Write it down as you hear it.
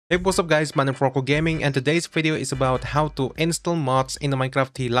Hey, what's up guys, my name is Rocco Gaming and today's video is about how to install mods in the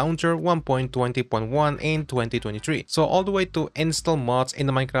Minecraft Tlauncher 1.20.1 in 2023. So all the way to install mods in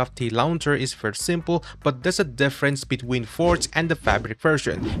the Minecraft Tlauncher is very simple, but there's a difference between Forge and the Fabric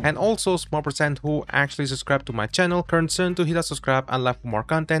version. And also small percent who actually subscribe to my channel, concerned to hit that subscribe and like for more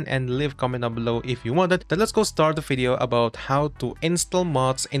content and leave comment down below if you want it. Then let's go start the video about how to install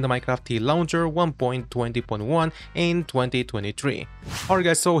mods in the Minecraft Tlauncher 1.20.1 in 2023. Alright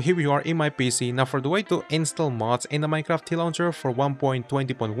guys, so here we are in my PC. Now for the way to install mods in the Minecraft Tlauncher for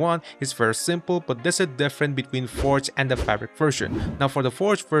 1.20.1 is very simple, but there's a difference between Forge and the Fabric version. Now for the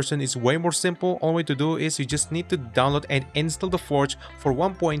Forge version is way more simple. All way to do is you just need to download and install the Forge for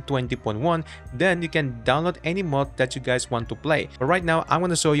 1.20.1. Then you can download any mod that you guys want to play. But right now I'm going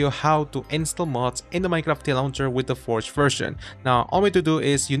to show you how to install mods in the Minecraft Tlauncher with the Forge version. Now all way to do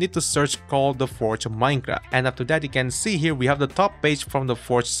is you need to search called the Forge Minecraft, and after that you can see here we have the top page from the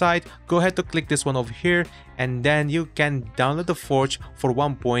Forge site. Go ahead to click this one over here and then you can download the Forge for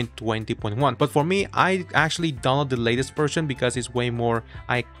 1.20.1. But for me, I actually download the latest version because it's way more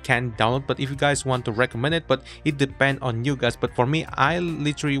I can download. But if you guys want to recommend it, but it depends on you guys. But for me, I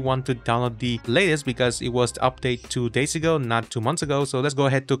literally want to download the latest because it was updated 2 days ago, not 2 months ago. So let's go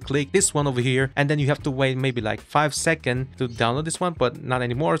ahead to click this one over here, and then you have to wait maybe like 5 seconds to download this one, but not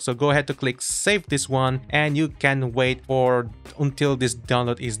anymore. So go ahead to click save this one and you can wait for until this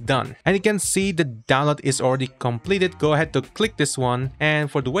download is done. And you can see the download is already completed. Go ahead to click this one, and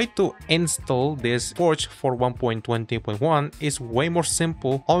for the way to install this Forge for 1.20.1 is way more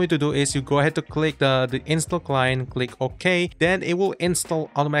simple. All you need to do is you go ahead to click the install client, click OK, then it will install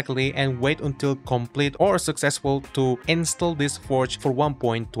automatically and wait until complete or successful to install this Forge for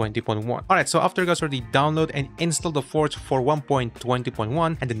 1.20.1. Alright, so after you guys already download and install the Forge for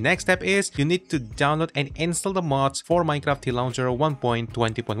 1.20.1, and the next step is you need to download and install the mods for Minecraft Tlauncher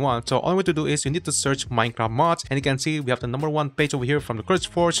 1.20.1. So all we need to do is you need to search Minecraft mods, and you can see we have the #1 page over here from the Curse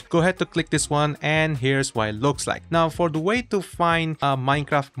Forge. Go ahead to click this one, and here's what it looks like. Now for the way to find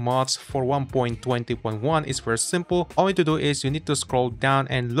Minecraft mods for 1.20.1 is very simple. All you need to do is you need to scroll down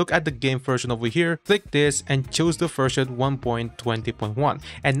and look at the game version over here, click this and choose the version 1.20.1.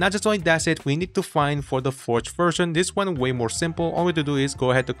 and not just only that's it, we need to find for the Forge version. This one way more simple. All we need to do is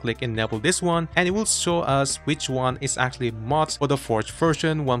go ahead to click enable this one, and it will show us which one is actually mods for the Forge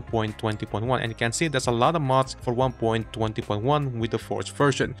version 1.20.1. and you can see there's a lot of mods for 1.20.1 with the Forge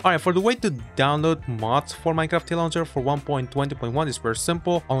version. Alright, for the way to download mods for Minecraft Tlauncher for 1.20.1 is very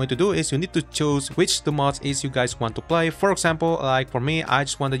simple. All you need to do is you need to choose which the mods is you guys want to play. For example, like for me, I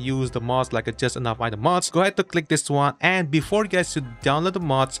just want to use the mods like a just enough item mods. Go ahead to click this one, and before you guys to download the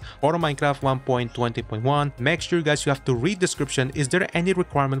mods for Minecraft 1.20.1, make sure you guys you have to read description. Is there any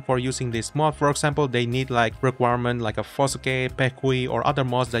requirement for using this mod? For example, they need like requirement like a Fosuke, Pekui or other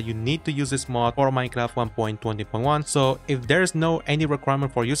mods that you need to use this mod for Minecraft 1.20.1. So if there's no any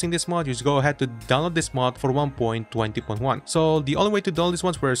requirement for using this mod, you just go ahead to download this mod for 1.20.1. So the only way to download this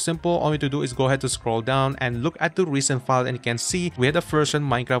one is very simple. All you need to do is go ahead to scroll down and look at the recent file, and you can see we had a version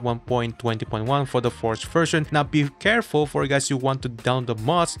Minecraft 1.20.1 for the Forge version. Now be careful for you guys you want to download the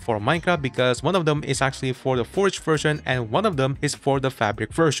mods for Minecraft, because one of them is actually for the Forge version and one of them is for the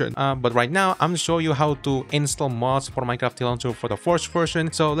Fabric version. But right now I'm showing you how to install mods for Minecraft Tlauncher for the Forge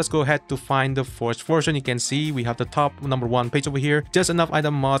version. So let's go ahead to find the Forge version. You can see we have the top #1 page over here, just enough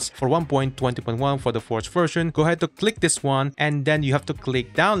item mods for 1.20.1 for the Forge version. Go ahead to click this one, and then you have to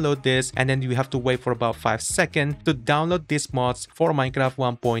click download this, and then you have to wait for about 5 seconds to download these mods for Minecraft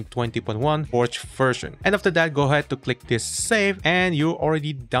 1.20.1 Forge version. And after that, go ahead to click this save, and you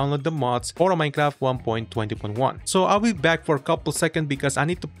already download the mods for Minecraft 1.20.1. So I'll be back for a couple seconds because I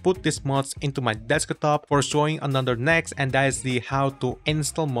need to put these mods into my desktop for showing another next, and that is the how to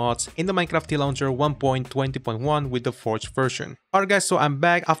install mods in the Minecraft Tlauncher 1.20.1 with the Forge version. Alright guys, so I'm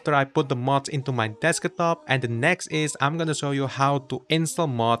back after I put the mods into my desktop, and the next is I'm gonna show you how to install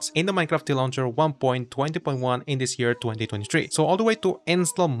mods in the Minecraft Tlauncher 1.20.1 in this year 2023. So all the way to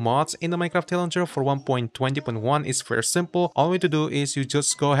install mods in the Minecraft Tlauncher for 1.20.1 is very simple. All we need to do is you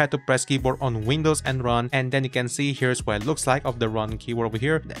just go ahead to press keyboard on Windows and run, and then you can see here's what it looks like of the run keyword over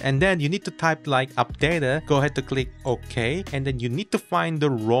here, and then you need to type like updata. Go ahead to click OK, and then you need to find the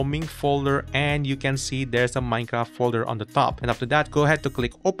roaming folder, and you can see there's a Minecraft folder on the top, and after that go ahead to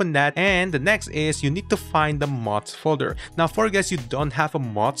click open that, and the next is you need to find the mods folder. Now for you guys you don't have a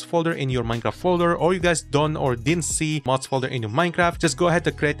mods folder in your Minecraft folder, or you guys don't or didn't see mods folder in your Minecraft, just go ahead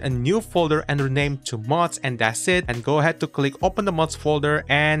to create a new folder and rename to mods, and that's it. And go ahead to click open the mods folder,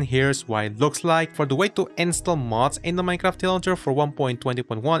 and here's what it looks like. For the way to install mods in the Minecraft Tlauncher for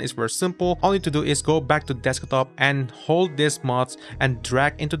 1.20.1 is very simple. All you need to do is go back to desktop and hold this mods and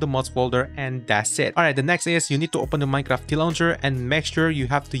drag into the mods folder, and that's it. Alright, the next is you need to open the Minecraft Tlauncher and make sure you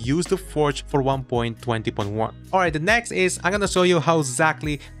have to use the Forge for 1.20.1. Alright, the next is I'm gonna show you how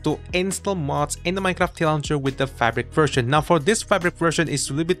exactly to install mods in the Minecraft Tlauncher with the Fabric version. Now for this Fabric version, it's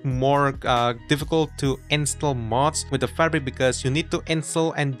a little bit more difficult to install mods with the Fabric because you need to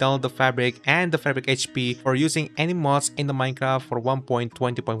install and download the Fabric and the Fabric HP for using any mods in the Minecraft for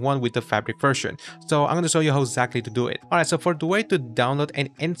 1.20.1 with the Fabric version. So I'm going to show you how exactly to do it. Alright, so for the way to download and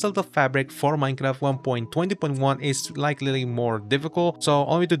install the Fabric for Minecraft 1.20.1 is likely more difficult. So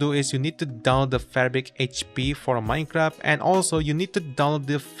all you need to do is you need to download the Fabric HP for Minecraft, and also you need to download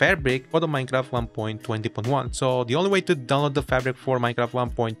the Fabric for the Minecraft 1.20.1. So the only way to download the Fabric for Minecraft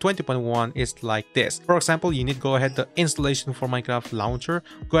 1.20.1 is like this. For example, you need to go ahead to installation for Minecraft Launcher,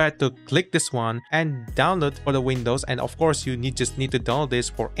 go ahead to click this one and download for the Windows, and of course you just need to download this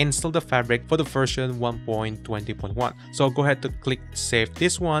for install the Fabric for the version 1.20.1. so go ahead to click save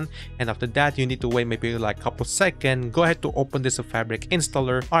this one, and after that you need to wait maybe like a couple seconds. Go ahead to open this Fabric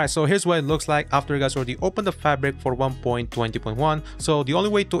installer. Alright, so here's what it looks like after you guys already open the Fabric for 1.20.1. so the only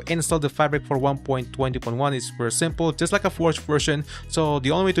way to install the Fabric for 1.20.1 is very simple, just like a Forge version. So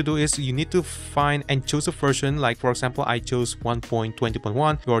the only way to do is you need to find and choose a version. Like for example, I chose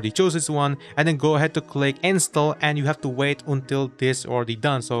 1.20.1. you already chose this one, and then go ahead to click install, and you have to wait until this already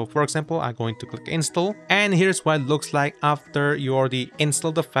done. So for example, I'm going to click install, and here's what it looks like after you already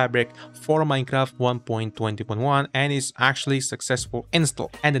installed the Fabric for Minecraft 1.20.1, and it's actually successful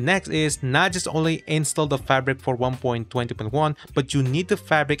install. And the next is not just only install the Fabric for 1.20.1, but you need the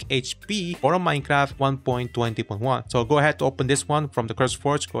Fabric HP for a Minecraft 1.20.1. so go ahead to open this one from the Curse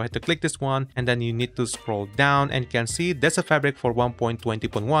Forge, go ahead to click this one, and then you need to scroll down and you can see there's a Fabric for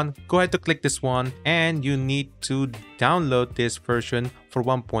 1.20.1. go ahead to click this one, and you need to download this version for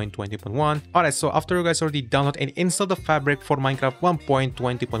 1.20.1. Alright, so after you guys already download and install the Fabric for Minecraft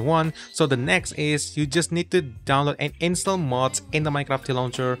 1.20.1, so the next is you just need to download and install mods in the Minecraft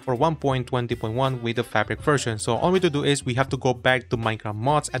Tlauncher for 1.20.1 with the Fabric version. So all we have to do is we have to go back to Minecraft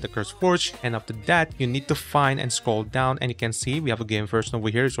mods at the Curse Forge, and after that you need to find and scroll down, and you can see we have a game version over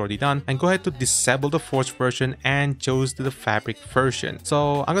here, it's already done, and go ahead to disable the Forge version and choose the Fabric version.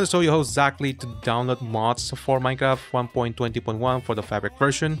 So I'm going to show you how exactly to download mods for Minecraft 1.20.1 for the Fabric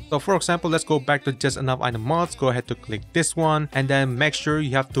version. So for example, let's go back to just enough item mods, go ahead to click this one, and then make sure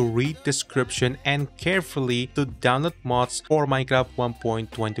you have to read description and carefully to download mods for Minecraft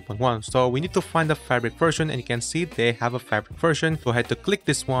 1.20.1. so we need to find the Fabric version, and you can see they have a Fabric version. Go ahead to click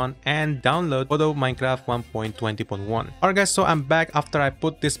this one and download for the Minecraft 1.20.1. Alright guys, so I'm back after I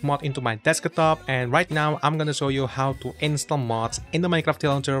put this mod into my desktop, and right now I'm gonna show you how to install mods in the Minecraft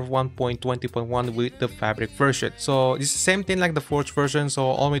Tlauncher 1.20.1 with the Fabric version. So it's the same thing like the Forge version. So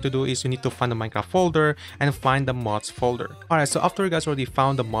all we need to do is you need to find the Minecraft folder and find the mods folder. Alright, so after you guys already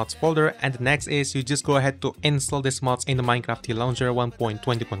found the mods folder, and the next is you just go ahead to install these mods in the Minecraft Tlauncher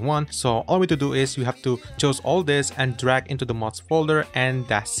 1.20.1. so all we need to do is you have to choose all this and drag into the mods folder, and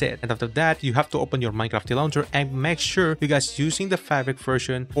that's it. And after that you have to open your Minecraft Tlauncher and make sure you guys using the Fabric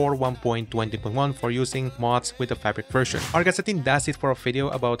version for 1.20.1 for using mods with the Fabric version. Alright guys, I think that's it for a video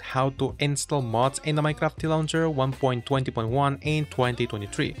about how to install mods in the Minecraft Tlauncher 1.20.1 in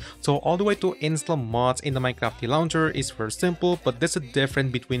 2023. So all the way to install mods in the Minecraft Tlauncher is very simple, but there's a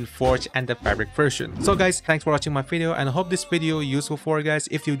difference between Forge and the Fabric version. So guys, thanks for watching my video, and I hope this video is useful for you guys.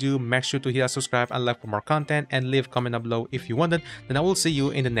 If you do, make sure to hit subscribe and like for more content, and leave a comment down below if you want it. Then I will see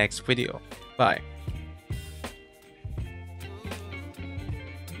you in the next video. Bye.